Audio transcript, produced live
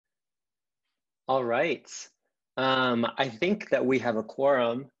All right. I think that we have a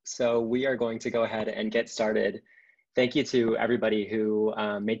quorum, so we are going to go ahead and get started. Thank you to everybody who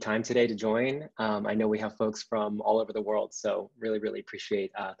made time today to join. I know we have folks from all over the world, so really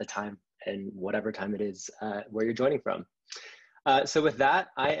appreciate the time and whatever time it is where you're joining from. So with that,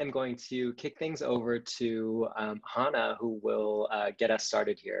 I am going to kick things over to Hanna, who will get us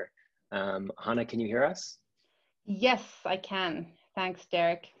started here. Hanna, can you hear us? Yes, I can. Thanks,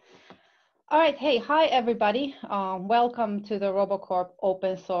 Derek. All right. Hey, hi, everybody. Welcome to the Robocorp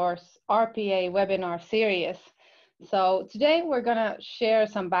Open Source RPA webinar series. So today we're going to share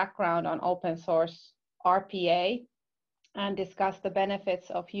some background on open source RPA and discuss the benefits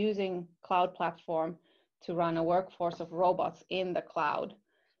of using cloud platform to run a workforce of robots in the cloud.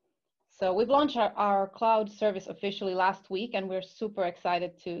 So we've launched our cloud service officially last week, and we're super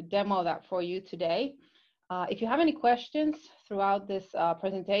excited to demo that for you today. If you have any questions throughout this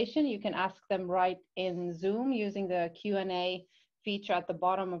presentation, you can ask them right in Zoom using the Q&A feature at the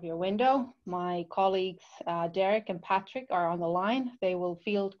bottom of your window. My colleagues, Derek and Patrick, are on the line. They will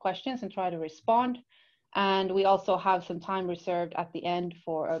field questions and try to respond. And we also have some time reserved at the end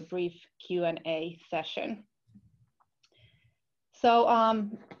for a brief Q&A session. So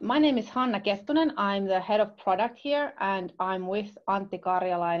my name is Hanna Kettunen. I'm the head of product here, and I'm with Antti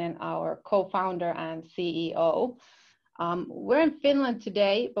Karjalainen, our co-founder and CEO. We're in Finland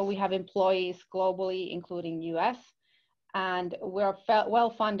today, but we have employees globally, including US, and we're a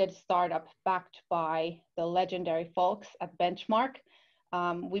well-funded startup backed by the legendary folks at Benchmark.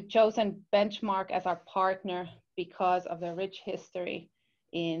 We've chosen Benchmark as our partner because of the rich history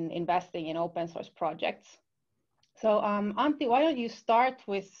in investing in open source projects. So Antti, why don't you start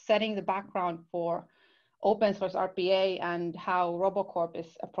with setting the background for open source RPA and how Robocorp is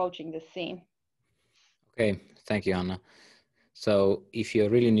approaching this scene? Okay, thank you, Hanna. So if you're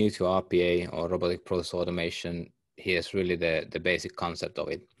really new to RPA or robotic process automation, here's really the basic concept of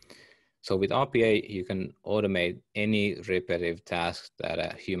it. So with RPA, you can automate any repetitive task that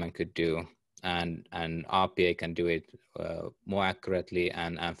a human could do, and RPA can do it more accurately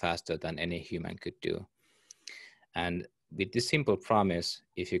and faster than any human could do. And with this simple promise,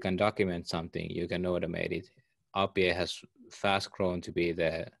 if you can document something, you can automate it. RPA has fast grown to be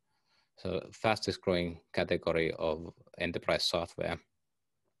the fastest growing category of enterprise software.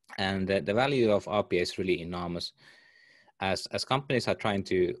 And the value of RPA is really enormous. As companies are trying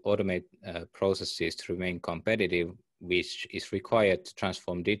to automate processes to remain competitive, which is required to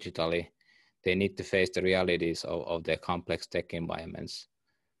transform digitally, they need to face the realities of their complex tech environments.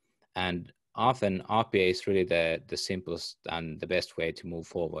 And often RPA is really the simplest and the best way to move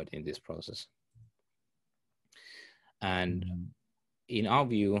forward in this process. And in our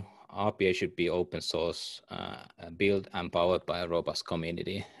view, RPA should be open source, built and powered by a robust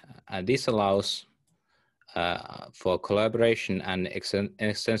community. And this allows for collaboration and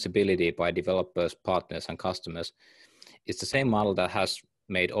extensibility by developers, partners, and customers. It's the same model that has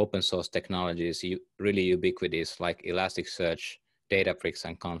made open source technologies really ubiquitous, like Elasticsearch, Databricks,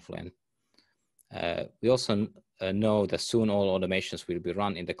 and Confluent. We also know that soon all automations will be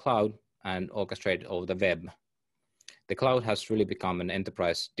run in the cloud and orchestrated over the web. The cloud has really become an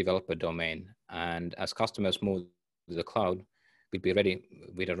enterprise developer domain, and as customers move to the cloud, we'll be ready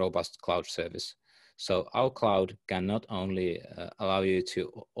with a robust cloud service. So our cloud can not only allow you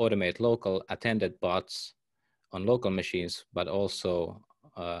to automate local attended bots on local machines, but also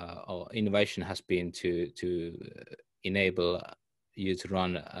our innovation has been to enable you to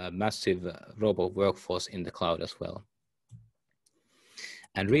run a massive robot workforce in the cloud as well.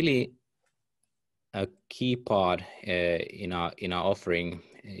 And really, a key part in our offering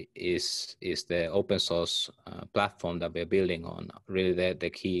is the open source platform that we're building on. Really, the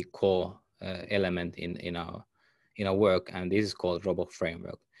key core element in our work, and this is called Robot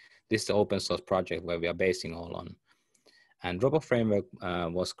Framework. This is the open source project where we are basing all on. And Robot Framework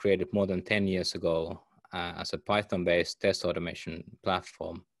was created more than 10 years ago as a Python-based test automation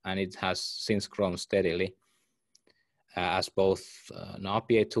platform, and it has since grown steadily as both an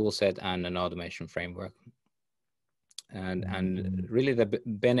RPA toolset and an automation framework. And really the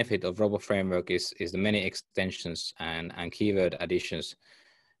benefit of Robot Framework is the many extensions and keyword additions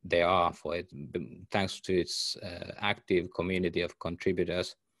there are for it, thanks to its active community of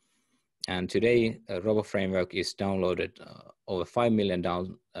contributors. And today, Robot Framework is downloaded over 5 million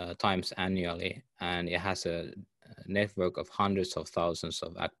times annually, and it has a network of hundreds of thousands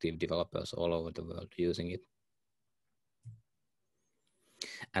of active developers all over the world using it.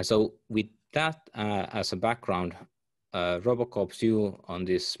 And so with that as a background, Robocorp's view on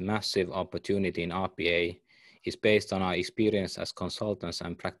this massive opportunity in RPA is based on our experience as consultants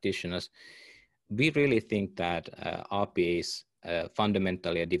and practitioners. we really think that RPA is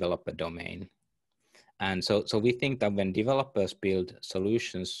fundamentally a developer domain. And so we think that when developers build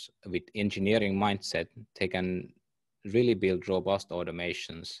solutions with engineering mindset, they can really build robust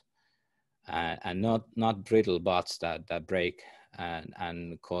automations and not brittle bots that break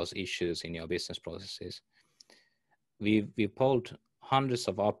and cause issues in your business processes. We polled hundreds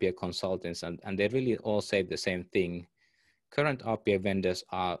of RPA consultants and they really all say the same thing. Current RPA vendors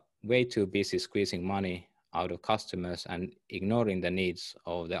are way too busy squeezing money out of customers and ignoring the needs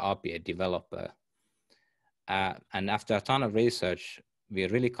of the RPA developer. And after a ton of research, we're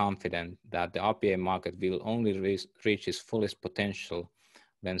really confident that the RPA market will only reach its fullest potential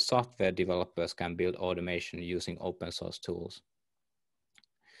when software developers can build automation using open source tools.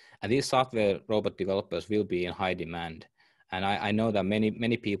 And these software robot developers will be in high demand. And I know that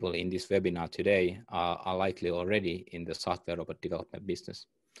many people in this webinar today are likely already in the software robot development business.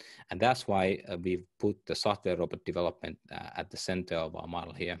 And that's why we've put the software robot development at the center of our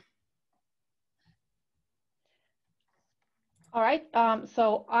model here. All right,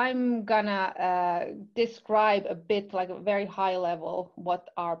 so I'm gonna describe a bit, like a very high level, what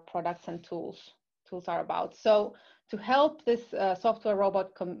our products and tools are about. So to help this software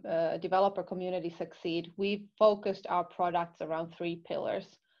robot developer community succeed, we've focused our products around 3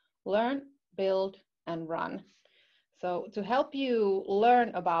 pillars: learn, build, and run. So to help you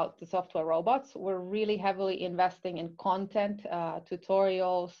learn about the software robots, we're really heavily investing in content,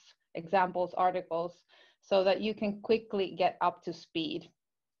 tutorials, examples, articles, so that you can quickly get up to speed.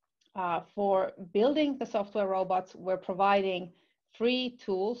 For building the software robots, we're providing free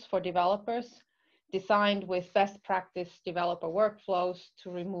tools for developers designed with best practice developer workflows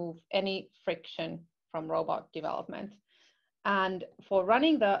to remove any friction from robot development. And for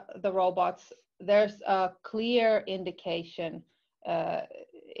running the robots, there's a clear indication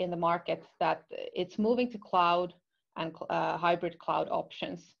in the market that it's moving to cloud and hybrid cloud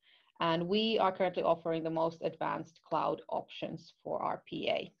options. And we are currently offering the most advanced cloud options for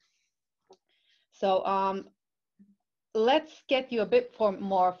RPA. So let's get you a bit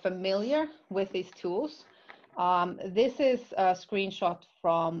more familiar with these tools. This is a screenshot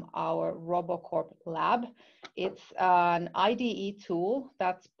from our Robocorp lab. It's an IDE tool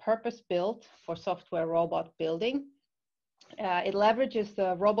that's purpose-built for software robot building. It leverages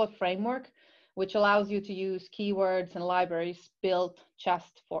the robot framework, which allows you to use keywords and libraries built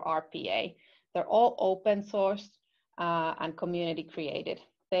just for RPA. They're all open source and community created.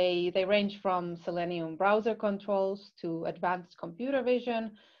 They range from Selenium browser controls to advanced computer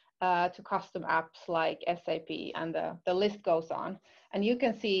vision to custom apps like SAP, and the list goes on. And you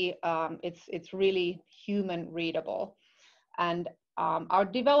can see it's really human readable. And our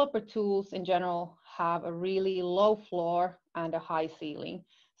developer tools in general have a really low floor and a high ceiling.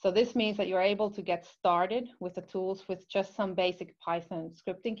 So this means that you're able to get started with the tools with just some basic Python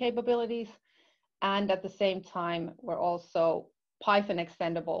scripting capabilities. And at the same time, we're also Python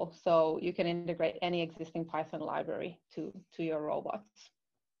extendable, so you can integrate any existing Python library to your robots.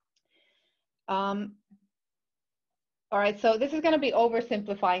 All right, so this is going to be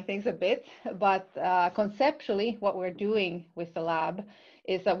oversimplifying things a bit, but conceptually, what we're doing with the lab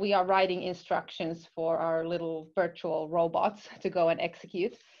is that we are writing instructions for our little virtual robots to go and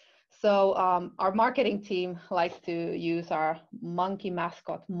execute. So our marketing team likes to use our monkey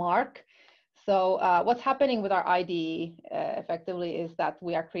mascot, Mark. So what's happening with our IDE effectively is that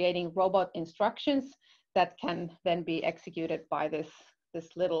we are creating robot instructions that can then be executed by this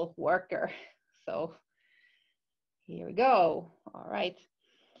little worker. So here we go. All right.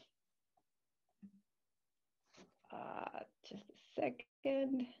 Just a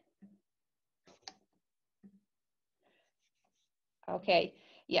second. Okay,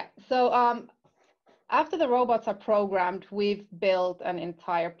 yeah. So after the robots are programmed, we've built an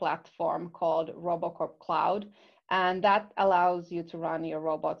entire platform called Robocorp Cloud, and that allows you to run your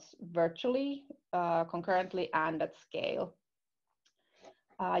robots virtually, concurrently, and at scale.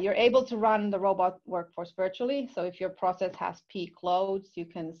 You're able to run the robot workforce virtually, so if your process has peak loads, you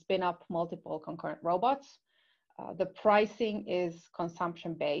can spin up multiple concurrent robots. The pricing is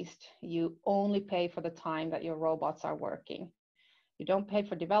consumption-based. You only pay for the time that your robots are working. You don't pay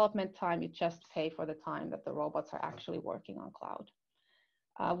for development time, you just pay for the time that the robots are actually working on cloud.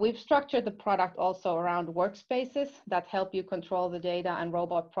 We've structured the product also around workspaces that help you control the data and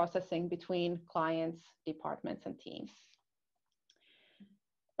robot processing between clients, departments, and teams.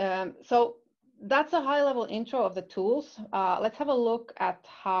 So that's a high-level intro of the tools. Let's have a look at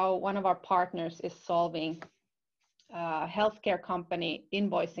how one of our partners is solving healthcare company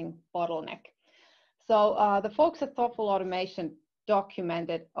invoicing bottleneck. So the folks at Thoughtful Automation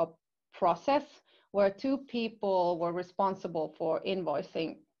documented a process where two people were responsible for invoicing.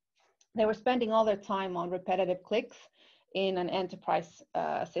 They were spending all their time on repetitive clicks in an enterprise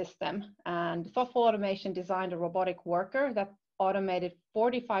system. And Thoughtful Automation designed a robotic worker that automated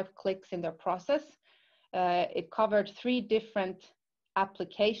 45 clicks in their process. It covered 3 different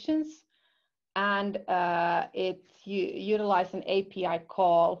applications, and it utilized an API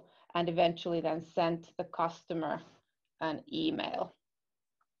call and eventually then sent the customer an email.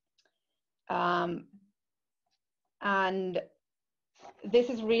 And this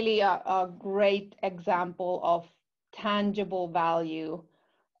is really a great example of tangible value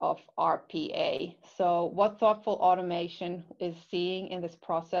of RPA. So what Thoughtful Automation is seeing in this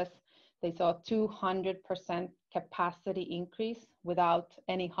process, they saw 200% capacity increase without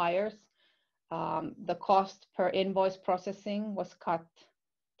any hires. The cost per invoice processing was cut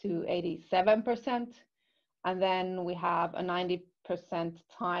to 87%. And then we have a 90%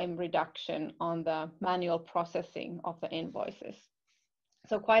 time reduction on the manual processing of the invoices.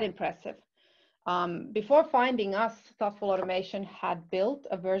 So quite impressive. Before finding us, Thoughtful Automation had built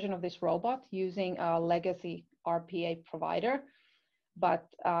a version of this robot using a legacy RPA provider. But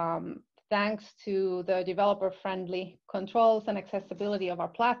thanks to the developer-friendly controls and accessibility of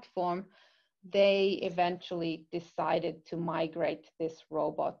our platform, they eventually decided to migrate this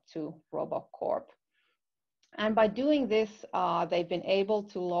robot to Robocorp. And by doing this, they've been able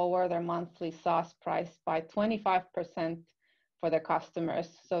to lower their monthly SaaS price by 25% for their customers.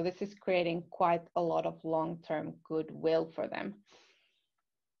 So this is creating quite a lot of long-term goodwill for them.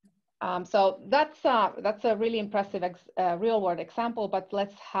 So that's a really impressive real-world example, but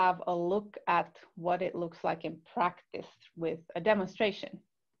let's have a look at what it looks like in practice with a demonstration.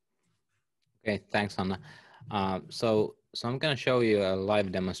 Okay, thanks, Hanna. So I'm going to show you a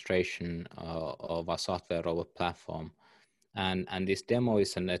live demonstration of our software robot platform. And this demo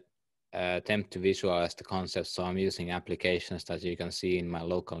is an attempt to visualize the concept. So I'm using applications that you can see in my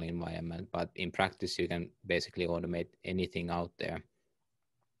local environment, but in practice, you can basically automate anything out there.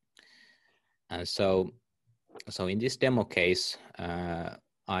 And so in this demo case,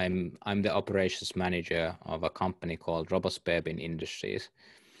 I'm the operations manager of a company called Robospebin Industries.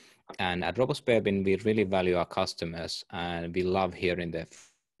 And at Robospebin, we really value our customers and we love hearing their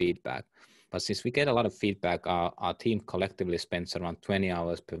feedback. But since we get a lot of feedback, our team collectively spends around 20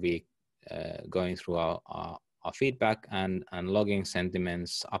 hours per week going through our feedback and logging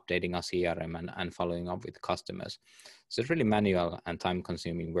sentiments, updating our CRM and following up with customers. So it's really manual and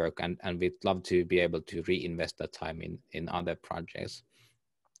time-consuming work, and we'd love to be able to reinvest that time in other projects.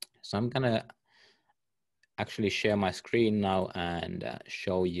 So I'm gonna actually share my screen now and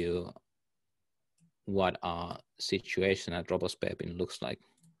show you what our situation at Robospebin looks like.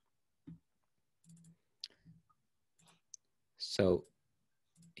 So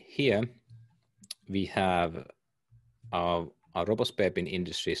here we have our Robospebin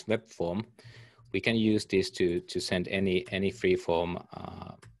Industries web form. We can use this to send any free-form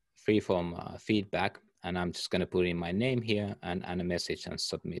feedback, and I'm just going to put in my name here and a message and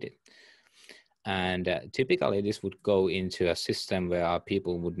submit it. And typically this would go into a system where our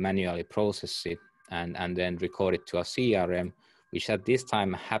people would manually process it and then record it to a CRM, which at this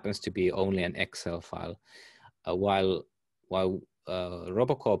time happens to be only an Excel file, while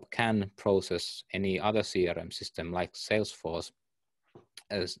Robocorp can process any other CRM system like Salesforce.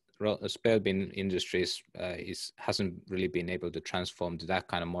 As Spebin Industries hasn't really been able to transform to that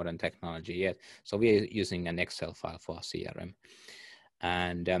kind of modern technology yet. So we're using an Excel file for our CRM.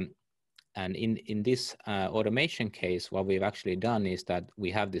 And in this automation case, what we've actually done is that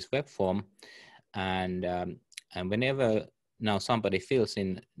we have this web form, and whenever now somebody fills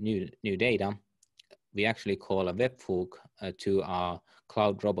in new data, we actually call a webhook to our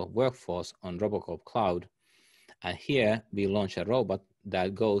cloud robot workforce on Robocorp Cloud. And here we launch a robot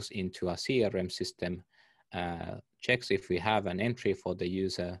that goes into a CRM system, checks if we have an entry for the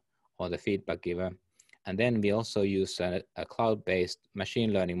user or the feedback giver. And then we also use a cloud-based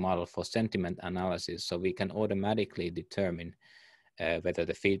machine learning model for sentiment analysis, so we can automatically determine whether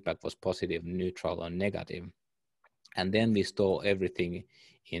the feedback was positive, neutral, or negative. And then we store everything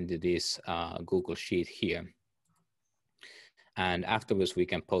into this Google Sheet here. And afterwards we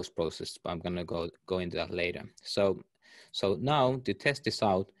can post-process, but I'm gonna go into that later. So now to test this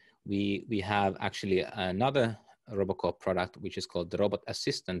out, we have actually another Robocorp product, which is called the Robot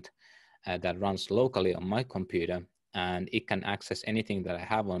Assistant, that runs locally on my computer, and it can access anything that I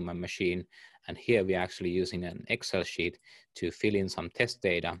have on my machine. And here we're actually using an Excel sheet to fill in some test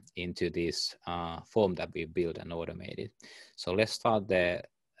data into this form that we built and automated. So let's start the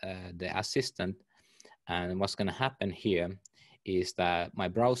assistant. And what's going to happen here is that my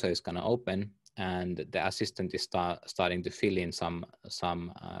browser is going to open and the assistant is starting to fill in some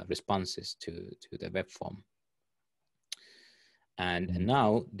responses to the web form. And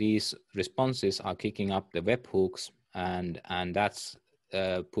now these responses are kicking up the webhooks, and that's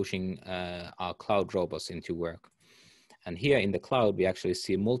pushing our cloud robots into work. And here in the cloud, we actually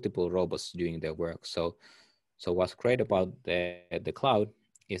see multiple robots doing their work. So what's great about the cloud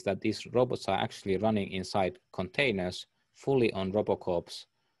is that these robots are actually running inside containers fully on Robocorp's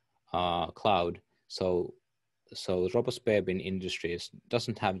cloud. So RoboSpareBin Industries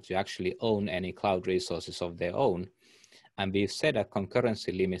doesn't have to actually own any cloud resources of their own. And we've set a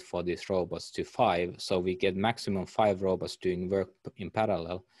concurrency limit for these robots to 5. So we get maximum 5 robots doing work in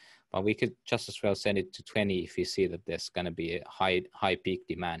parallel. But we could just as well send it to 20 if we see that there's going to be a high peak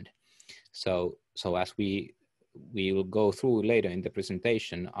demand. So as we will go through later in the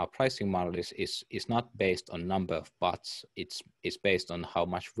presentation, our pricing model is not based on number of bots. It's based on how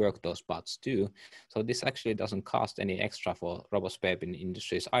much work those bots do. So this actually doesn't cost any extra for RoboSpareBin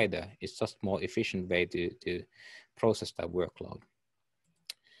Industries either. It's just more efficient way to process that workload.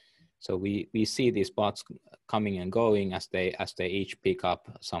 So we see these bots coming and going as they each pick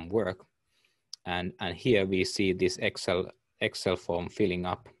up some work, and here we see this Excel form filling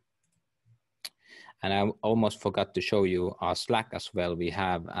up. And I almost forgot to show you our Slack as well. We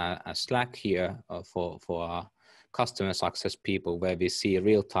have a Slack here for our customer success people where we see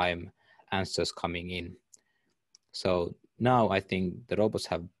real-time answers coming in. So now I think the robots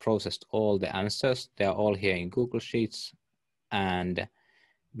have processed all the answers. They're all here in Google Sheets, and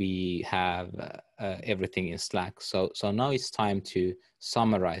we have everything in Slack. So now it's time to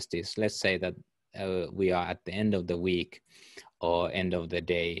summarize this. Let's say that we are at the end of the week or end of the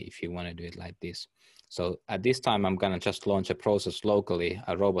day, if you want to do it like this. So at this time, I'm going to just launch a process locally,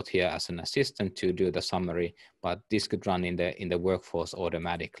 a robot here as an assistant to do the summary, but this could run in the workforce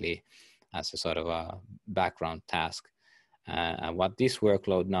automatically as a sort of a background task. And what this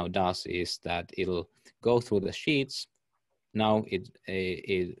workload now does is that it'll go through the sheets. Now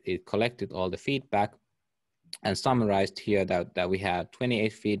it collected all the feedback and summarized here that we had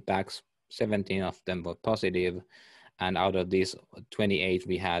 28 feedbacks, 17 of them were positive. And out of these 28,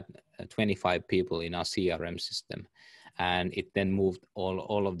 we had 25 people in our CRM system. And it then moved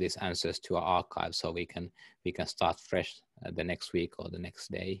all of these answers to our archive so we can start fresh the next week or the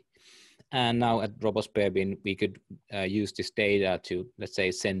next day. And now at RoboSpareBin, we could use this data to, let's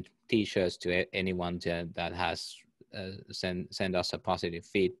say, send t-shirts to anyone that has send us a positive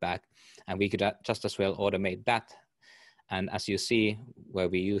feedback. And we could just as well automate that. And as you see, where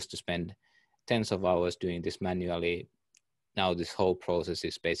we used to spend tens of hours doing this manually, now this whole process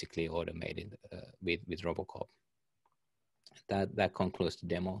is basically automated with Robocorp. That concludes the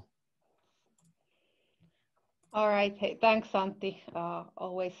demo. All right, hey, thanks, Antti.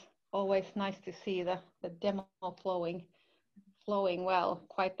 Always nice to see the demo flowing well.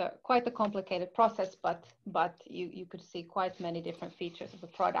 Quite a complicated process, but you could see quite many different features of the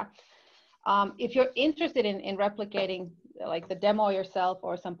product. If you're interested in replicating like the demo yourself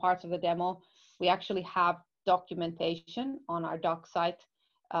or some parts of the demo, we actually have documentation on our doc site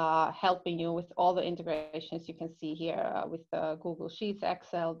helping you with all the integrations you can see here with the Google Sheets,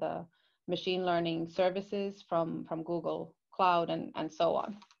 Excel, the machine learning services from Google Cloud, and so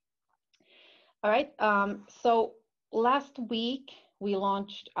on. All right, so last week we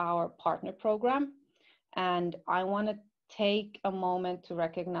launched our partner program, and I want to take a moment to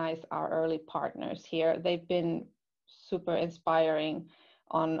recognize our early partners here. They've been super inspiring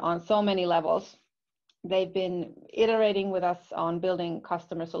on so many levels. They've been iterating with us on building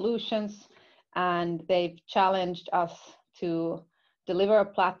customer solutions, and they've challenged us to deliver a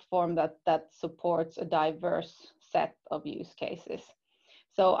platform that supports a diverse set of use cases.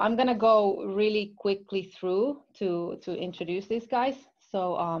 So I'm going to go really quickly through to introduce these guys.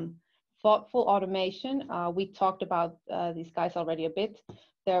 So Thoughtful Automation, we talked about these guys already a bit.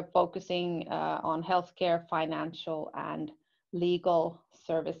 They're focusing on healthcare, financial, and legal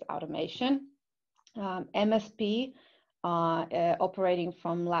service automation. MSP, operating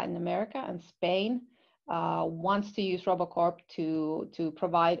from Latin America and Spain, wants to use Robocorp to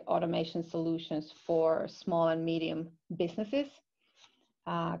provide automation solutions for small and medium businesses.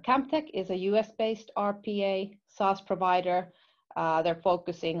 Camtech is a US-based RPA SaaS provider. They're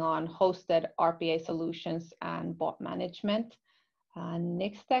focusing on hosted RPA solutions and bot management.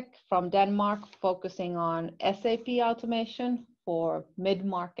 Nixtech from Denmark, focusing on SAP automation for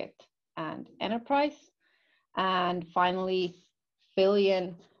mid-market and enterprise. And finally,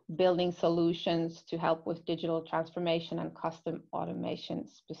 Fillion, building solutions to help with digital transformation and custom automation,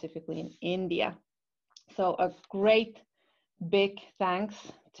 specifically in India. So a great big thanks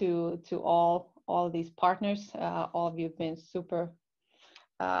to all these partners. All of you have been super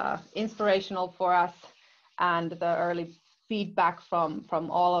inspirational for us, and the early feedback from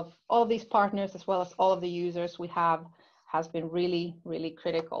all of these partners, as well as all of the users we have, has been really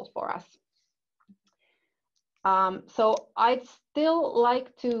critical for us. So I'd still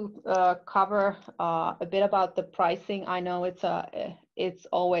like to cover a bit about the pricing. I know it's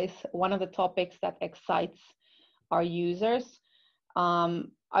always one of the topics that excites our users.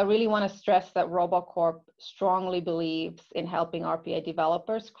 I really want to stress that Robocorp strongly believes in helping RPA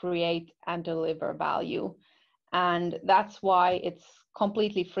developers create and deliver value. And that's why it's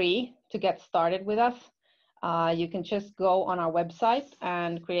completely free to get started with us. You can just go on our website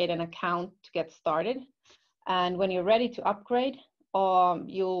and create an account to get started. And when you're ready to upgrade,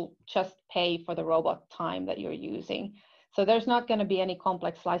 you'll just pay for the robot time that you're using. So there's not going to be any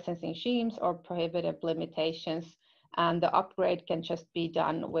complex licensing regimes or prohibitive limitations. And the upgrade can just be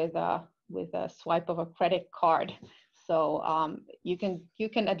done with a swipe of a credit card. So you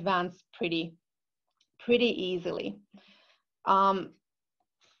can advance pretty easily.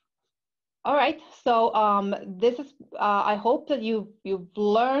 All right, so this is, I hope that you've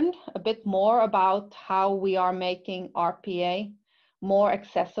learned a bit more about how we are making RPA more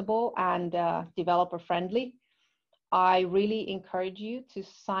accessible and developer friendly. I really encourage you to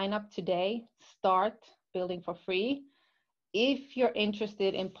sign up today, start building for free. If you're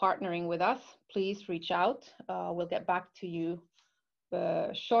interested in partnering with us, please reach out. We'll get back to you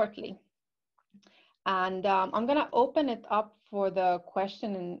shortly. And I'm going to open it up for the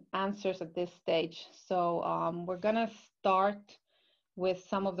question and answers at this stage. So we're going to start with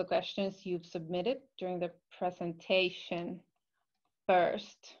some of the questions you've submitted during the presentation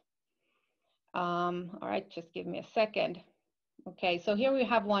first. All right, just give me a second. Okay, so here we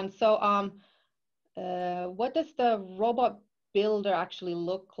have one. So what does the robot builder actually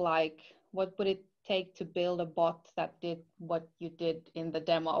look like? What would it take to build a bot that did what you did in the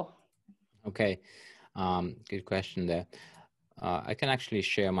demo? Okay, good question there. I can actually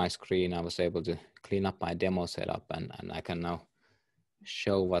share my screen. I was able to clean up my demo setup, and I can now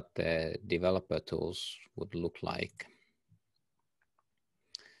show what the developer tools would look like.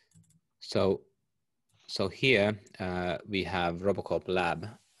 So here we have Robocorp Lab,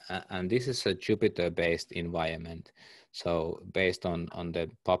 and this is a Jupyter-based environment. So based on the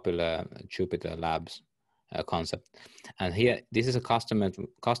popular Jupyter Labs concept. And here, this is a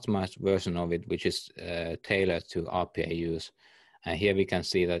customized version of it, which is tailored to RPA use. And here we can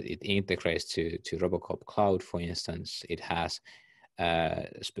see that it integrates to Robocorp Cloud, for instance. It has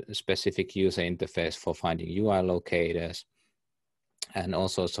specific user interface for finding UI locators and all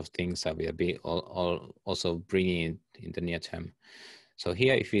sorts of things that we'll be also bringing in the near term. So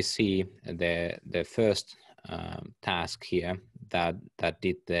here, if we see the first task here that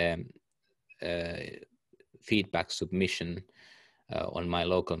did the feedback submission on my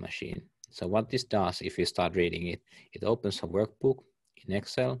local machine. So what this does, if you start reading it, it opens a workbook in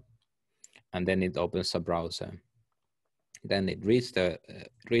Excel, and then it opens a browser. Then it reads the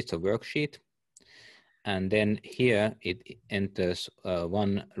worksheet, and then here it enters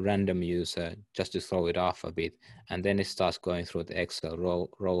one random user just to throw it off a bit, and then it starts going through the Excel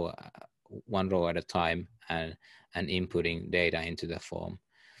one row at a time and inputting data into the form.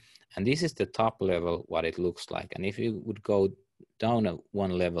 And this is the top level, what it looks like. And if you would go down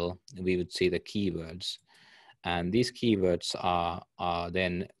one level, we would see the keywords. And these keywords are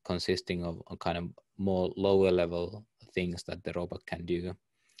then consisting of kind of more lower level things that the robot can do.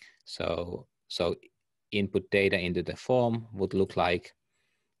 So input data into the form would look like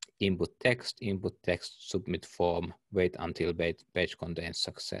input text, submit form, wait until page contains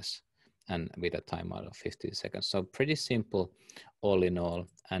success, and with a timeout of 15 seconds. So pretty simple all in all.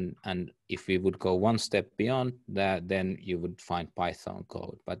 And if we would go one step beyond that, then you would find Python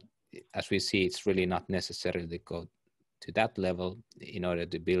code. But as we see, it's really not necessary to go to that level in order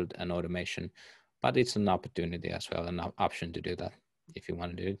to build an automation, but it's an opportunity as well, an option to do that if you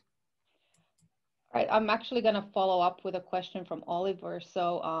want to do it. All right, I'm actually going to follow up with a question from Oliver.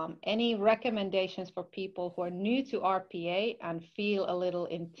 So any recommendations for people who are new to RPA and feel a little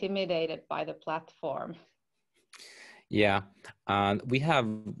intimidated by the platform? Yeah, we have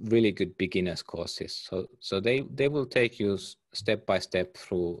really good beginners courses. So they will take you step by step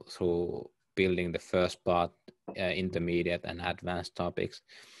through building the first part, intermediate and advanced topics.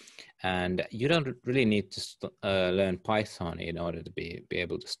 And you don't really need to learn Python in order to be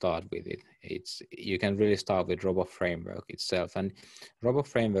able to start with it. You can really start with Robo Framework itself. And Robo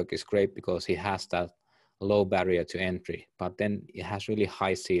Framework is great because it has that low barrier to entry, but then it has really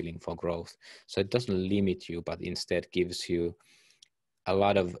high ceiling for growth. So it doesn't limit you, but instead gives you a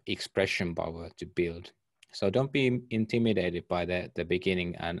lot of expression power to build. So don't be intimidated by the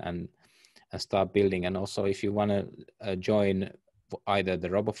beginning and start building. And also, if you want to join either the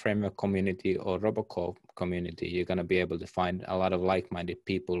Robo Framework community or Robocorp community, you're going to be able to find a lot of like-minded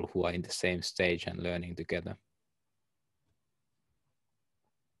people who are in the same stage and learning together.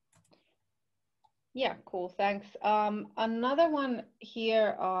 Yeah, cool, thanks. Another one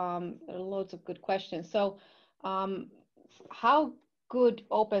here, loads of good questions. So how good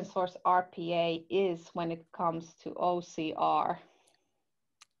open source RPA is when it comes to OCR?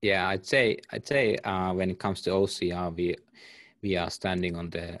 Yeah, I'd say when it comes to OCR, we are standing on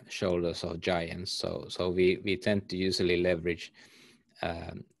the shoulders of giants. So we tend to usually leverage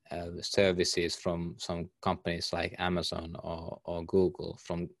services from some companies like Amazon or Google,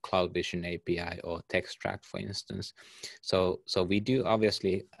 from Cloud Vision API or TextRact, for instance. So we do,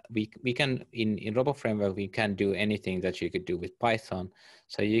 obviously, we can in Robo Framework, we can do anything that you could do with Python.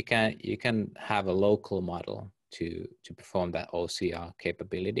 So you can have a local model to perform that OCR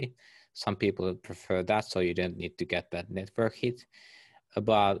capability. Some people prefer that, so you don't need to get that network hit.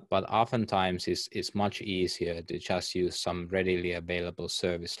 But oftentimes it's much easier to just use some readily available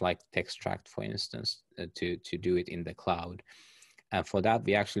service like TextRact, for instance, to do it in the cloud. And for that,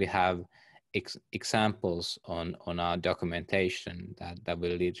 we actually have examples on our documentation that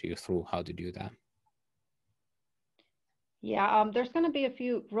will lead you through how to do that. Yeah, there's going to be a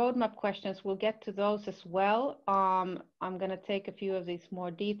few roadmap questions. We'll get to those as well. I'm going to take a few of these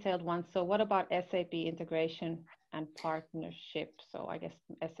more detailed ones. So what about SAP integration and partnership? So I guess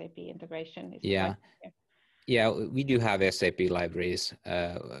SAP integration is Yeah, we do have SAP libraries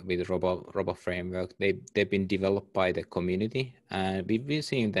with Robo Framework. They've been developed by the community, and we've been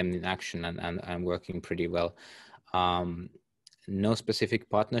seeing them in action and working pretty well. No specific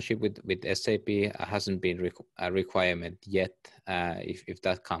partnership with SAP hasn't been a requirement yet. If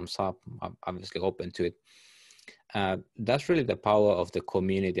that comes up, I'm obviously open to it. That's really the power of the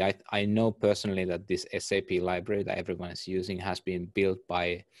community. I know personally that this SAP library that everyone is using has been built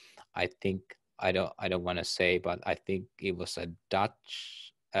by, I think, I don't want to say, but I think it was a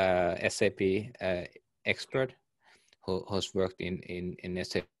Dutch SAP expert who's worked in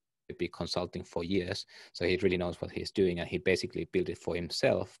SAP consulting for years. So he really knows what he's doing, and he basically built it for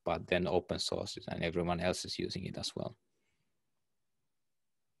himself, but then open source it, and everyone else is using it as well.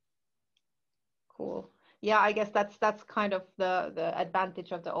 Cool. Yeah, I guess that's kind of the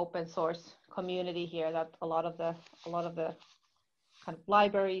advantage of the open source community here, that a lot of the kind of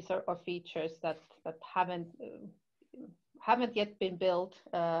libraries or features that haven't yet been built,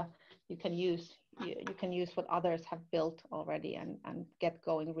 you can use what others have built already and get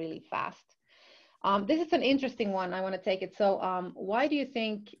going really fast. This is an interesting one. I want to take it. So why do you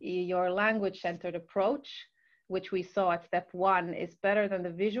think your language-centered approach, which we saw at step 1, is better than the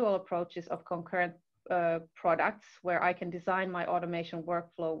visual approaches of concurrent products, where I can design my automation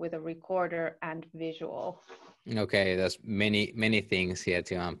workflow with a recorder and visual? Okay, there's many things here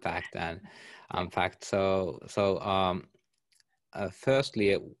to unpack. So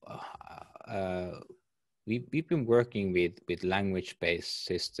firstly, we've been working with language-based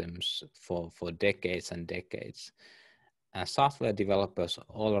systems for decades and decades. Software developers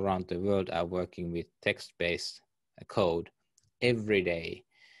all around the world are working with text-based code every day,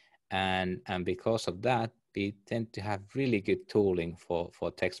 and because of that, we tend to have really good tooling for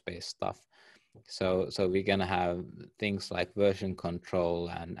text-based stuff. So we're gonna have things like version control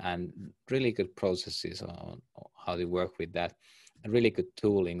and really good processes on how to work with that, and really good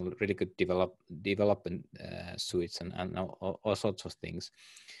tooling, really good development suites and all sorts of things.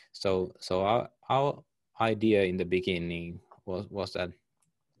 So our idea in the beginning was that,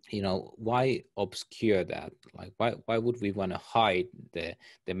 you know, why obscure that? Like why would we want to hide the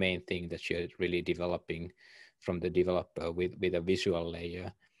main thing that you're really developing from the developer with a visual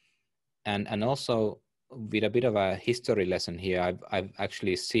layer? And also, with a bit of a history lesson here, I've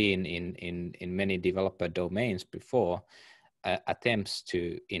actually seen in many developer domains before attempts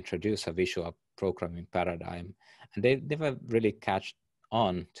to introduce a visual programming paradigm, and they never really catch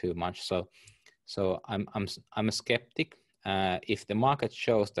on too much. So I'm a skeptic. If the market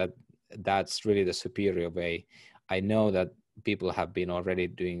shows that that's really the superior way, I know that people have been already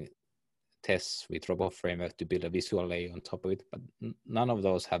doing tests with Robo Framework to build a visual layer on top of it, but none of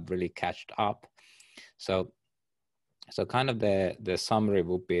those have really catched up. So kind of the summary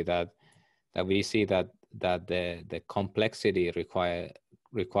would be that we see that the complexity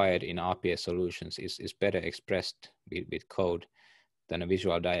required in RPA solutions is better expressed with code than a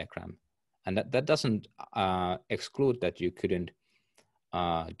visual diagram. And that doesn't exclude that you couldn't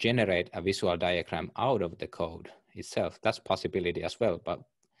generate a visual diagram out of the code itself. That's a possibility as well. But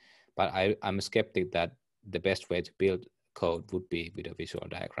I'm a skeptic that the best way to build code would be with a visual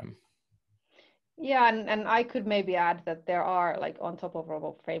diagram. Yeah, and I could maybe add that there are, like, on top of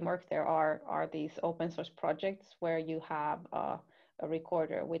Robo Framework, there are these open source projects where you have a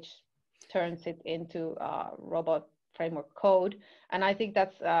recorder which turns it into Robot Framework code. And I think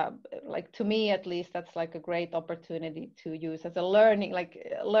that's like, to me at least, that's like a great opportunity to use as a learning, like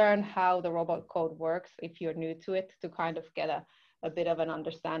learn how the robot code works if you're new to it, to kind of get a bit of an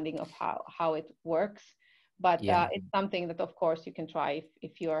understanding of how it works. But yeah. It's something that of course you can try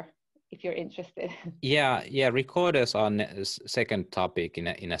if you're interested. Yeah, recorders are a second topic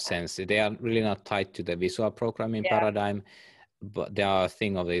in a sense. They are really not tied to the visual programming paradigm, but they are a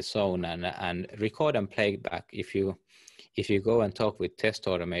thing of its own. And record and playback, if you go and talk with test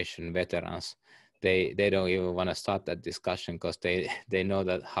automation veterans, they don't even want to start that discussion, because they know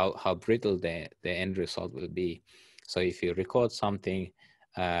that how brittle the end result will be. So if you record something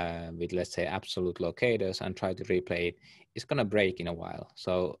with, let's say, absolute locators and try to replay it, it's going to break in a while.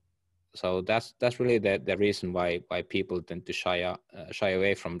 So that's really the reason why people tend to shy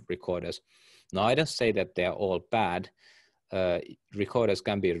away from recorders. Now, I don't say that they're all bad. Recorders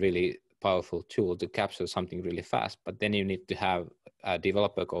can be a really powerful tool to capture something really fast, but then you need to have a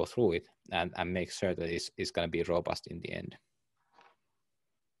developer go through it and make sure that it's going to be robust in the end.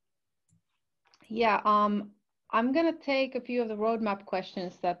 Yeah, I'm going to take a few of the roadmap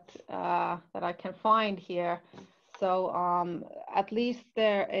questions that I can find here. So at least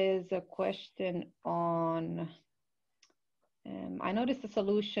there is a question on, I noticed a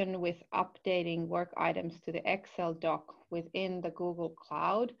solution with updating work items to the Excel doc within the Google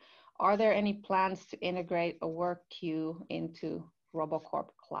Cloud. Are there any plans to integrate a work queue into Robocorp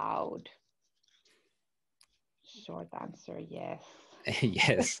Cloud? Short answer, yes.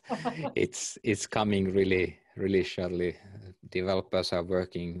 Yes, it's coming really shortly. Developers are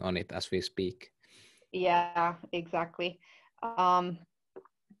working on it as we speak. Yeah, exactly. And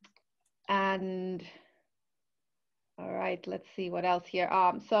all right, let's see what else here.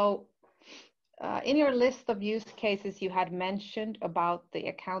 So in your list of use cases, you had mentioned about the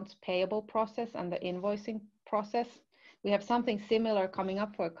accounts payable process and the invoicing process. We have something similar coming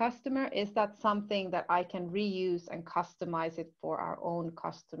up for a customer. Is that something that I can reuse and customize it for our own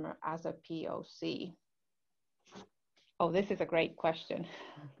customer as a POC? Oh, this is a great question.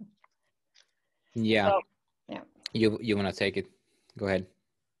 Yeah. So, yeah. You want to take it? Go ahead.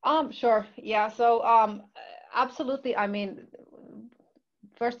 Sure. Yeah. So absolutely. I mean,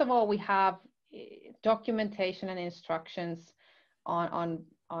 first of all, we have documentation and instructions on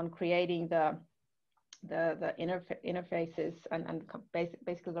creating the interfaces and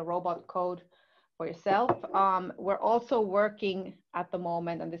basically the robot code for yourself. We're also working at the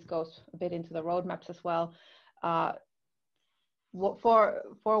moment, and this goes a bit into the roadmaps as well, for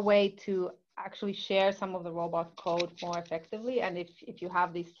a way to actually share some of the robot code more effectively. And if you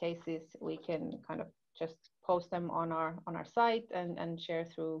have these cases, we can kind of just post them on our site and share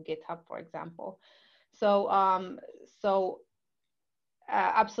through GitHub, for example. So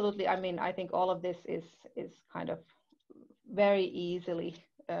absolutely. I mean, I think all of this is kind of very easily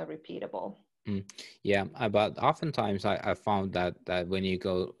repeatable. Yeah, but oftentimes I found that when you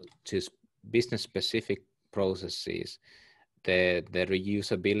go to business specific processes, the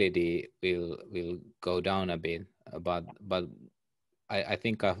reusability will go down a bit. But I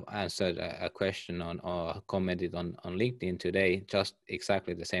think I've answered a question on, or commented on LinkedIn today, just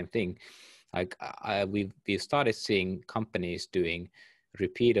exactly the same thing. Like we've started seeing companies doing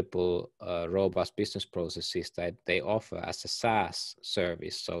repeatable, robust business processes that they offer as a SaaS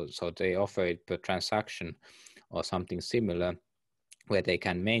service. So they offer it per transaction or something similar, where they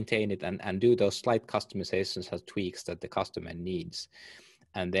can maintain it and do those slight customizations and tweaks that the customer needs.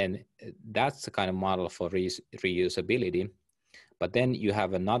 And then that's the kind of model for reusability. But then you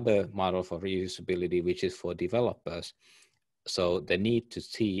have another model for reusability, which is for developers. So the need to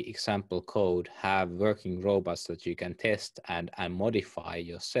see example code, have working robots that you can test and modify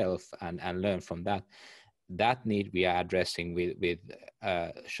yourself and learn from that. That need we are addressing with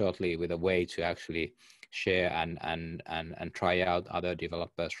shortly, with a way to actually share and try out other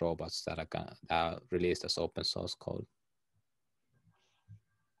developers' robots that are released as open source code.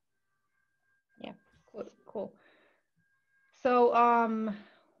 Yeah, cool. So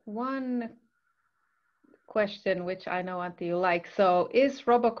one question which I know, Antti, you like. So is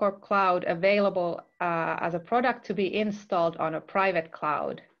Robocorp Cloud available as a product to be installed on a private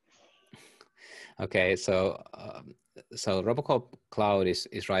cloud? Okay, so so Robocorp Cloud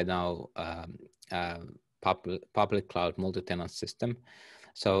is right now public cloud multi-tenant system.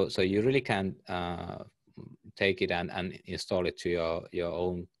 So you really can take it and install it to your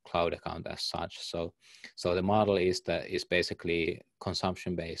own cloud account as such. So the model is basically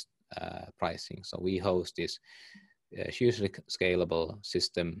consumption-based pricing. So we host this hugely scalable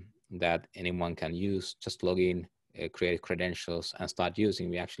system that anyone can use. Just log in, create credentials, and start using.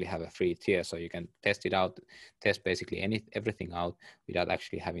 We actually have a free tier, so you can test it out, test basically everything out without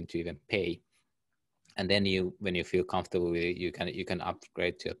actually having to even pay. And then when you feel comfortable with it, you can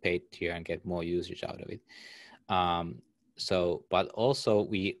upgrade to a paid tier and get more usage out of it. But also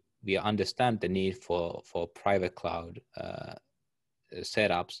we understand the need for private cloud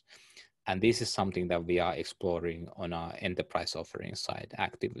setups, and this is something that we are exploring on our enterprise offering side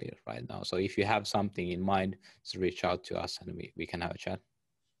actively right now. So if you have something in mind, just reach out to us and we can have a chat.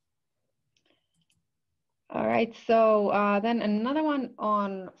 All right, so then another one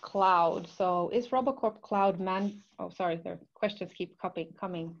on cloud. So is Robocorp Cloud oh, sorry, the questions keep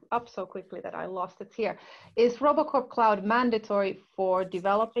coming up so quickly that I lost it here. Is Robocorp Cloud mandatory for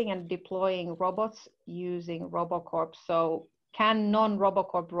developing and deploying robots using Robocorp? So can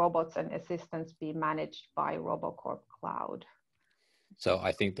non-Robocorp robots and assistants be managed by Robocorp Cloud? So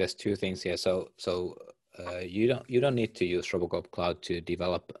I think there's two things here. So you don't need to use Robocorp Cloud to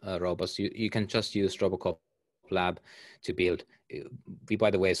develop robots. You can just use Robocorp Lab to build. We,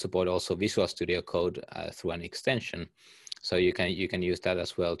 by the way, support also Visual Studio Code through an extension, so you can use that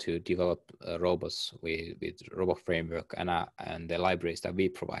as well to develop robots with Robot Framework and the libraries that we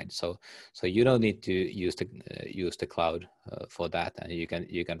provide. So you don't need to use the cloud for that, and you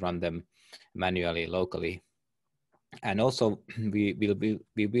can run them manually locally. And also we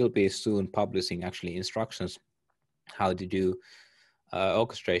will be soon publishing actually instructions how to do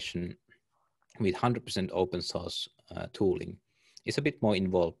orchestration with 100% open source tooling. It's a bit more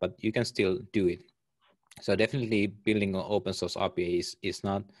involved, but you can still do it. So definitely building an open source RPA is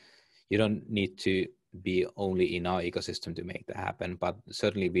not, you don't need to be only in our ecosystem to make that happen, but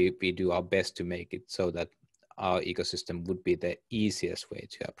certainly we do our best to make it so that our ecosystem would be the easiest way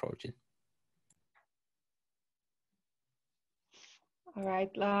to approach it. All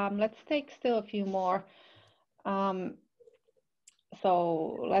right, let's take still a few more.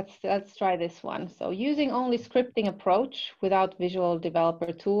 So let's try this one. So using only scripting approach without visual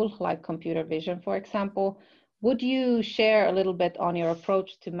developer tool like computer vision, for example, would you share a little bit on your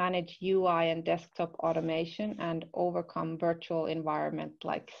approach to manage UI and desktop automation and overcome virtual environment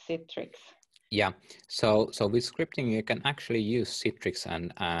like Citrix? Yeah, so with scripting you can actually use Citrix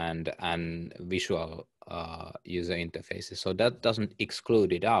and visual user interfaces. So that doesn't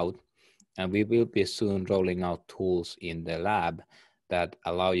exclude it out. And we will be soon rolling out tools in the lab that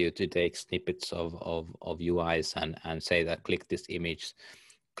allow you to take snippets of UIs and say that click this image,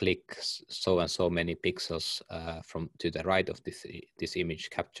 click so and so many pixels from to the right of this image,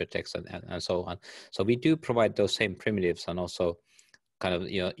 capture text and so on. So we do provide those same primitives and also kind of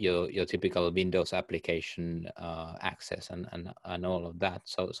your typical Windows application access and all of that.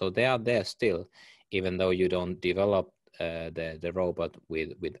 So they are there still, even though you don't develop the robot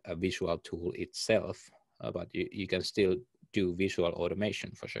with a visual tool itself, but you can still do visual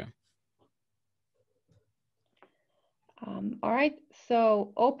automation for sure. All right,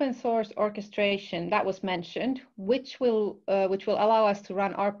 so open source orchestration that was mentioned, which will allow us to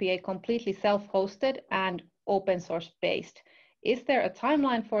run RPA completely self-hosted and open source based. Is there a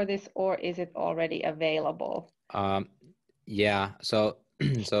timeline for this, or is it already available? Yeah, so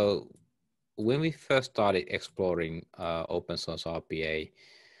when we first started exploring open source RPA,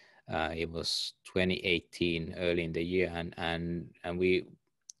 it was 2018, early in the year, and we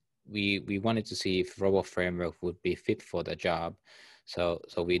wanted to see if Robot Framework would be fit for the job. So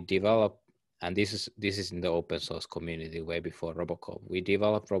we developed, and this is in the open source community way before Robocorp. We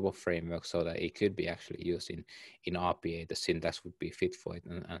developed Robot Framework so that it could be actually used in RPA. The syntax would be fit for it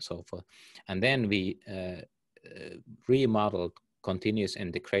and so forth. And then we remodeled continuous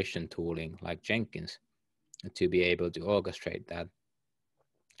integration tooling like Jenkins to be able to orchestrate that.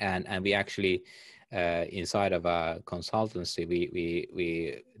 And we actually inside of our consultancy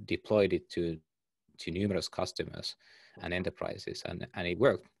we deployed it to numerous customers and enterprises, and it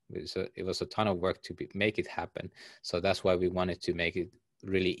worked. It was a ton of work to make it happen. So that's why we wanted to make it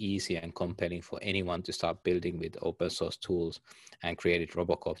really easy and compelling for anyone to start building with open source tools, and created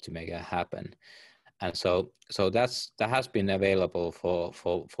Robocorp to make it happen. And so that has been available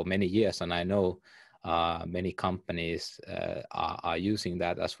for many years, and I know many companies are using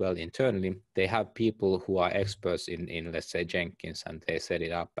that as well internally. They have people who are experts in let's say Jenkins, and they set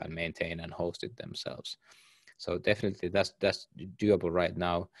it up and maintain and host it themselves. So definitely that's doable right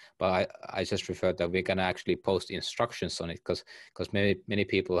now. But I just referred that we're gonna actually post instructions on it because many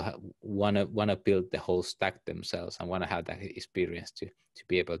people wanna build the whole stack themselves and wanna have that experience to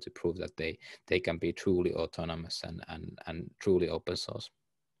be able to prove that they can be truly autonomous and truly open source.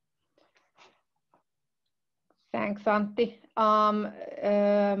 Thanks, Antti.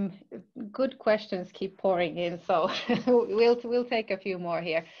 Good questions keep pouring in, so we'll take a few more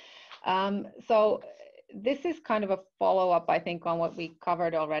here. So this is kind of a follow-up, I think, on what we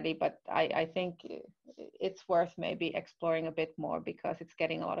covered already, but I think it's worth maybe exploring a bit more because it's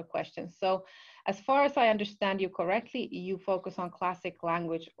getting a lot of questions. So as far as I understand you correctly, you focus on classic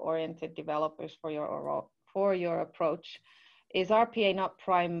language-oriented developers for your approach. Is RPA not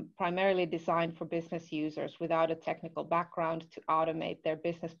primarily designed for business users without a technical background to automate their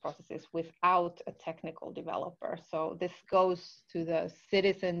business processes without a technical developer? So this goes to the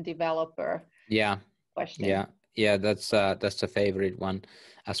citizen developer question. Yeah, that's a favorite one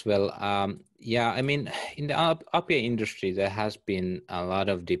as well. Yeah, I mean, in the RPA industry, there has been a lot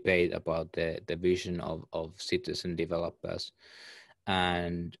of debate about the vision of citizen developers.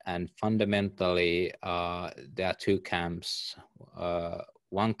 And fundamentally there are two camps.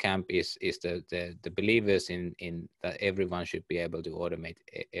 One camp is the believers in that everyone should be able to automate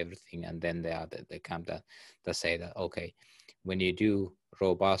everything, and then there are the camp that say that, okay, when you do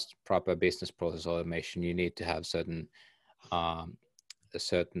robust proper business process automation, you need to have a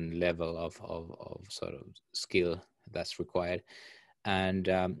certain level of sort of skill that's required. And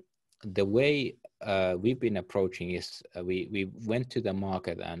the way we've been approaching is we went to the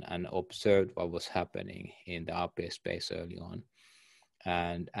market and observed what was happening in the RPA space early on,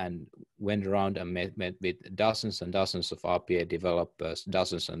 and went around and met with dozens and dozens of RPA developers,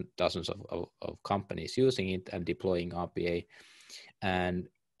 dozens and dozens of companies using it and deploying RPA. And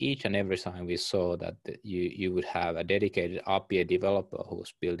each and every time we saw that you would have a dedicated RPA developer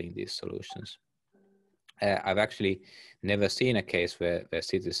who's building these solutions. I've actually never seen a case where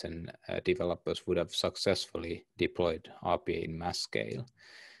citizen developers would have successfully deployed RPA in mass scale.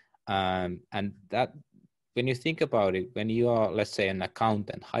 And that, when you think about it, when you are, let's say, an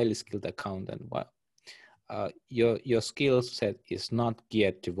accountant, highly skilled accountant, your skill set is not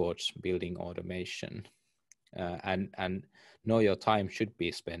geared towards building automation, and nor your time should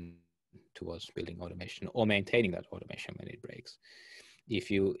be spent towards building automation or maintaining that automation when it breaks. If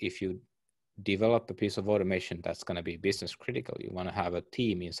you develop a piece of automation that's going to be business critical, you want to have a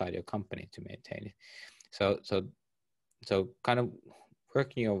team inside your company to maintain it. So kind of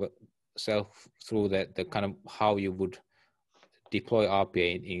working yourself through the kind of how you would deploy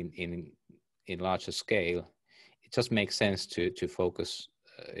RPA in larger scale, it just makes sense to focus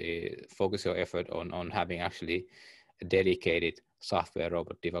your effort on having actually a dedicated software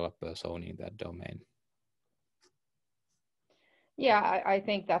robot developers owning that domain. Yeah, I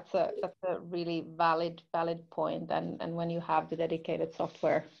think that's a really valid point. And when you have the dedicated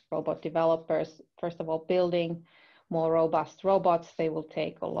software robot developers, first of all, building more robust robots, they will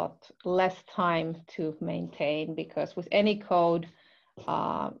take a lot less time to maintain, because with any code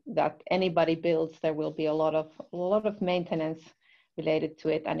that anybody builds, there will be a lot of maintenance related to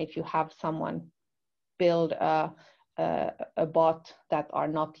it. And if you have someone build a bot that are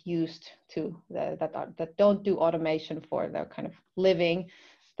not used to that don't do automation for their kind of living,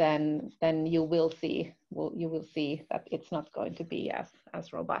 then you will see that it's not going to be as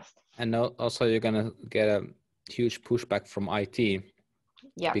robust. And also you're going to get a huge pushback from IT,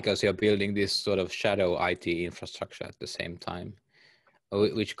 because you're building this sort of shadow IT infrastructure at the same time,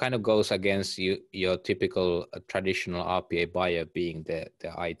 which kind of goes against your typical traditional RPA buyer being the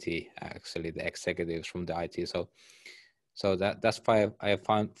IT, actually the executives from the IT. So that's why I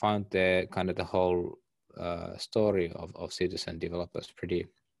found the kind of the whole story of citizen developers pretty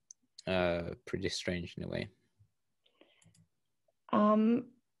strange in a way.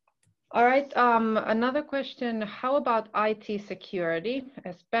 All right. Another question: how about IT security,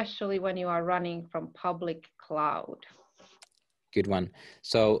 especially when you are running from public cloud? Good one.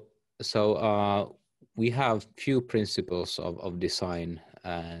 So we have few principles of design,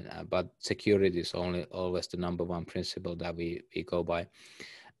 but security is always the number one principle that we go by.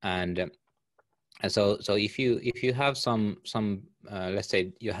 And so if you have some let's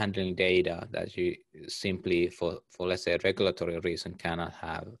say you're handling data that you simply for let's say a regulatory reason cannot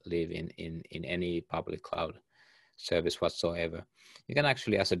live in any public cloud service whatsoever, you can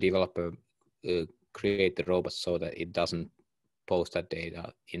actually, as a developer, create the robot so that it doesn't post that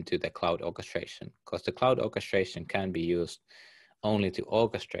data into the cloud orchestration, because the cloud orchestration can be used only to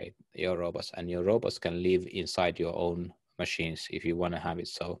orchestrate your robots, and your robots can live inside your own machines if you want to have it.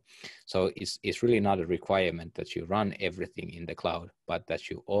 So it's really not a requirement that you run everything in the cloud, but that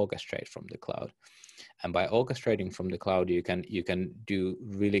you orchestrate from the cloud. And by orchestrating from the cloud, you can do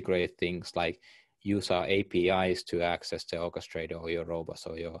really great things like use our APIs to access the orchestrator or your robots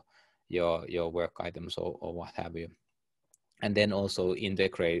or your work items or what have you. And then also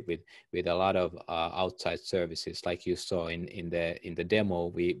integrate with a lot of outside services, like you saw in the demo.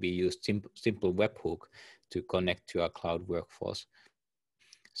 We used simple webhook to connect to our cloud workforce.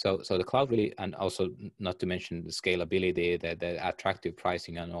 So the cloud really, and also not to mention the scalability, the attractive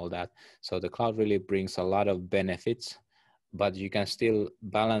pricing and all that. So the cloud really brings a lot of benefits, but you can still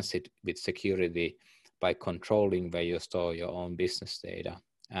balance it with security by controlling where you store your own business data.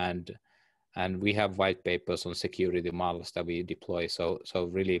 And we have white papers on security models that we deploy. So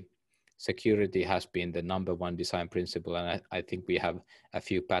really, security has been the #1 design principle, and I think we have a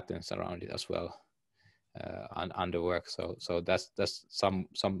few patents around it as well under work. So that's some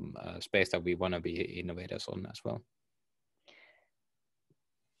space that we want to be innovators on as well.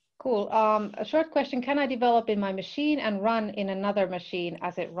 Cool. A short question: can I develop in my machine and run in another machine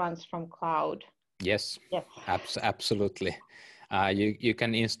as it runs from cloud? Yes. Yes. Absolutely. You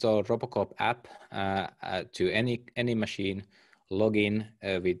can install Robocorp app to any machine, log in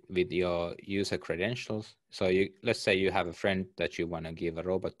with your user credentials. So let's say you have a friend that you want to give a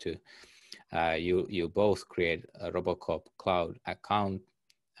robot to. You both create a Robocorp cloud account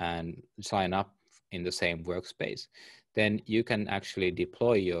and sign up in the same workspace. Then you can actually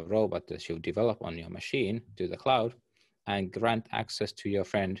deploy your robot that you develop on your machine to the cloud and grant access to your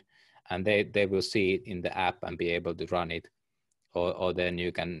friend, and they will see it in the app and be able to run it. Or then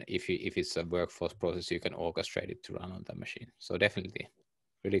you can, if it's a workforce process, you can orchestrate it to run on the machine. So definitely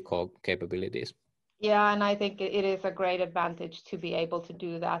really cool capabilities. Yeah, and I think it is a great advantage to be able to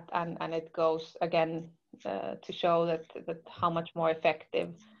do that, and it goes again to show that how much more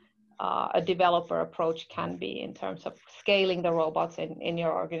effective a developer approach can be in terms of scaling the robots in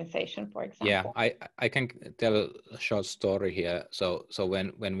your organization, for example. Yeah, I can tell a short story here. So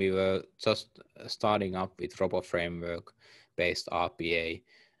when we were just starting up with Robo Framework based RPA,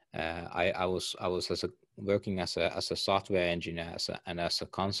 I was working as a software engineer and as a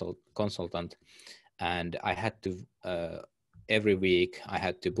consultant, and I had to every week I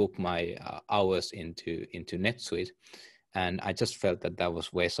had to book my hours into NetSuite, and I just felt that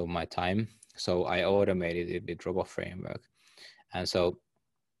was waste of my time. So I automated it with Robo Framework, and so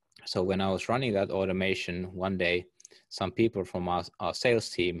when I was running that automation one day, some people from our sales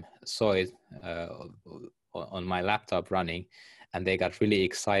team saw it on my laptop running, and they got really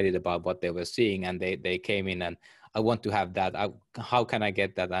excited about what they were seeing, and they came in and, I want to have that. How can I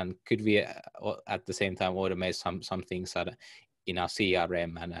get that? And could we at the same time automate some things in our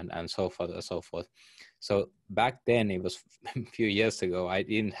CRM and so forth and so forth. So back then, it was a few years ago, I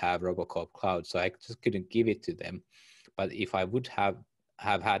didn't have Robocorp Cloud, so I just couldn't give it to them. But if I would have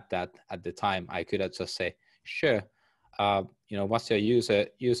had that at the time, I could have just say, sure, what's your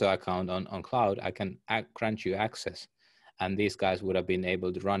user account on cloud? I can grant you access. And these guys would have been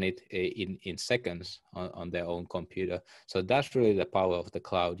able to run it in seconds on their own computer. So that's really the power of the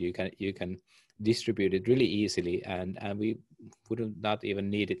cloud. You can distribute it really easily, and we would not even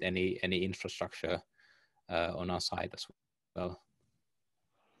needed any infrastructure on our side as well.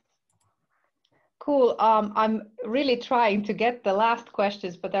 Cool. I'm really trying to get the last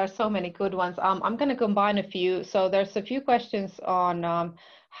questions, but there are so many good ones. I'm going to combine a few. So there's a few questions on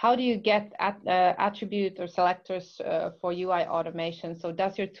how do you get attribute or selectors for UI automation? So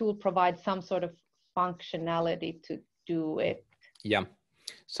does your tool provide some sort of functionality to do it? Yeah.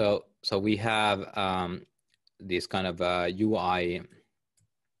 So we have this kind of UI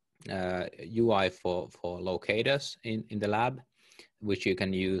for locators in the lab, which you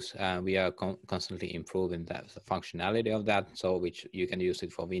can use. We are constantly improving the functionality of that, so which you can use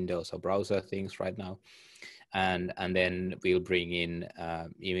it for Windows or browser things right now. And then we'll bring in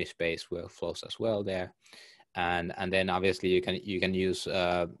image-based workflows as well there. And then obviously you can use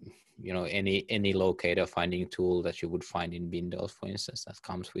any locator finding tool that you would find in Windows, for instance, that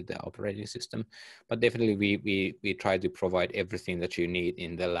comes with the operating system. But definitely we try to provide everything that you need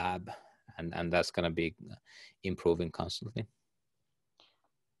in the lab, and that's going to be improving constantly.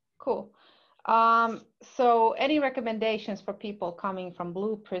 Cool. So any recommendations for people coming from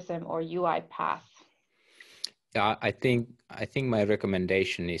Blue Prism or UiPath? Yeah, I think my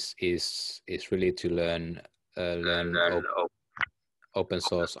recommendation is really to learn open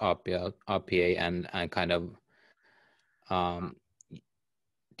source RPA and kind of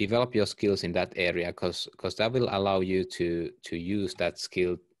develop your skills in that area, because that will allow you to use that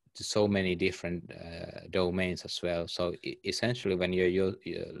skill to so many different domains as well. So essentially, when you're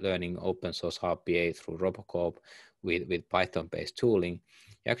learning open source RPA through Robocorp with Python-based tooling,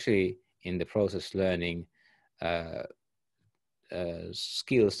 you're actually in the process learning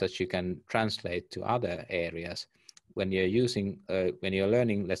skills that you can translate to other areas. When you're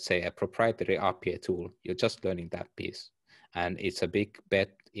learning, let's say, a proprietary RPA tool, you're just learning that piece, and it's a big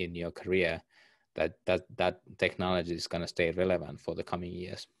bet in your career that technology is going to stay relevant for the coming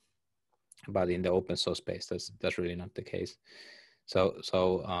years. But in the open source space, that's really not the case. So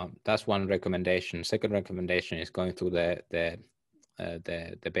that's one recommendation. Second recommendation is going through the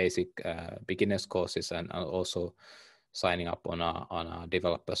basic beginners courses, and also signing up on our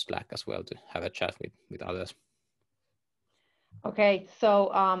developer Slack as well to have a chat with others. Okay, so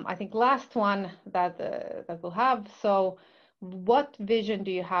I think last one that we'll have. So what vision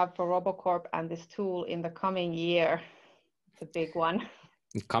do you have for Robocorp and this tool in the coming year? It's a big one.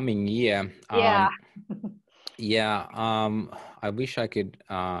 Coming year. Yeah. I wish I could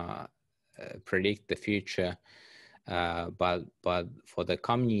predict the future, but for the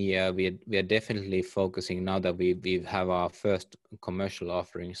coming year, we are definitely focusing, now that we have our first commercial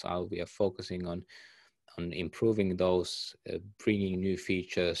offerings out, we are focusing on improving those, bringing new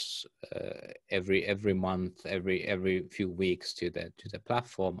features every month, every few weeks to the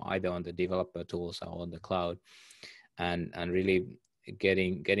platform, either on the developer tools or on the cloud, and really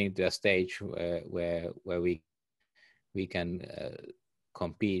getting to a stage where we can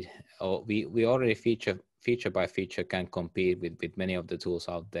compete, or we already feature by feature can compete with many of the tools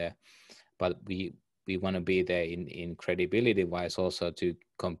out there, but we want to be there in credibility wise, also to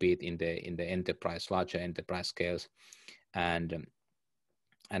compete in the enterprise, larger enterprise scales, and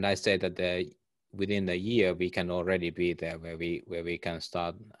I say that within a year we can already be there where we can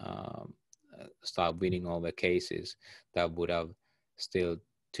start winning over cases that would have still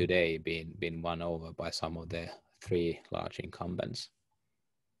today been won over by some of the 3 large incumbents.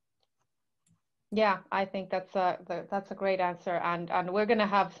 Yeah, I think that's a great answer, and we're going to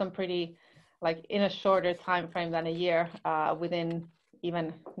have some pretty, like, in a shorter time frame than a year, within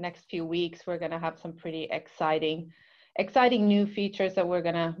even next few weeks, we're going to have some pretty exciting new features that we're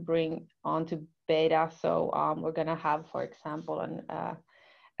going to bring onto beta. So we're going to have, for example, an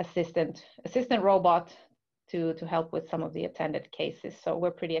assistant robot to help with some of the attended cases. So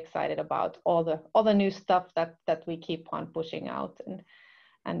we're pretty excited about all the new stuff that we keep on pushing out,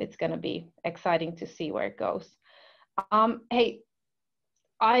 and it's going to be exciting to see where it goes. Hey,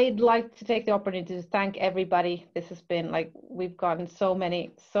 I'd like to take the opportunity to thank everybody. This has been, like, we've gotten so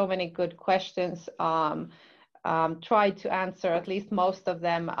many good questions. Tried to answer at least most of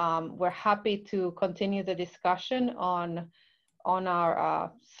them. We're happy to continue the discussion on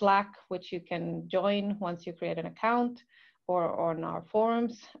our Slack, which you can join once you create an account, or on our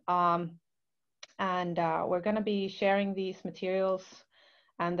forums. And we're going to be sharing these materials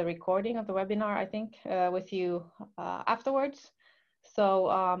and the recording of the webinar, I think, with you afterwards.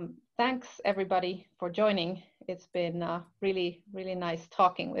 So thanks everybody for joining. It's been really nice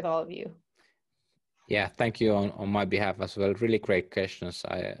talking with all of you. Yeah, thank you on my behalf as well. Really great questions.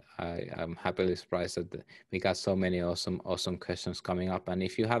 I'm happily surprised that we got so many awesome questions coming up. And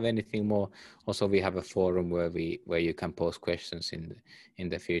if you have anything more, also we have a forum where you can post questions in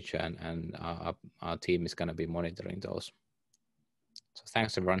the future, and our team is going to be monitoring those. So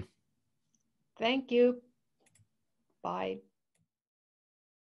thanks everyone. Thank you. Bye.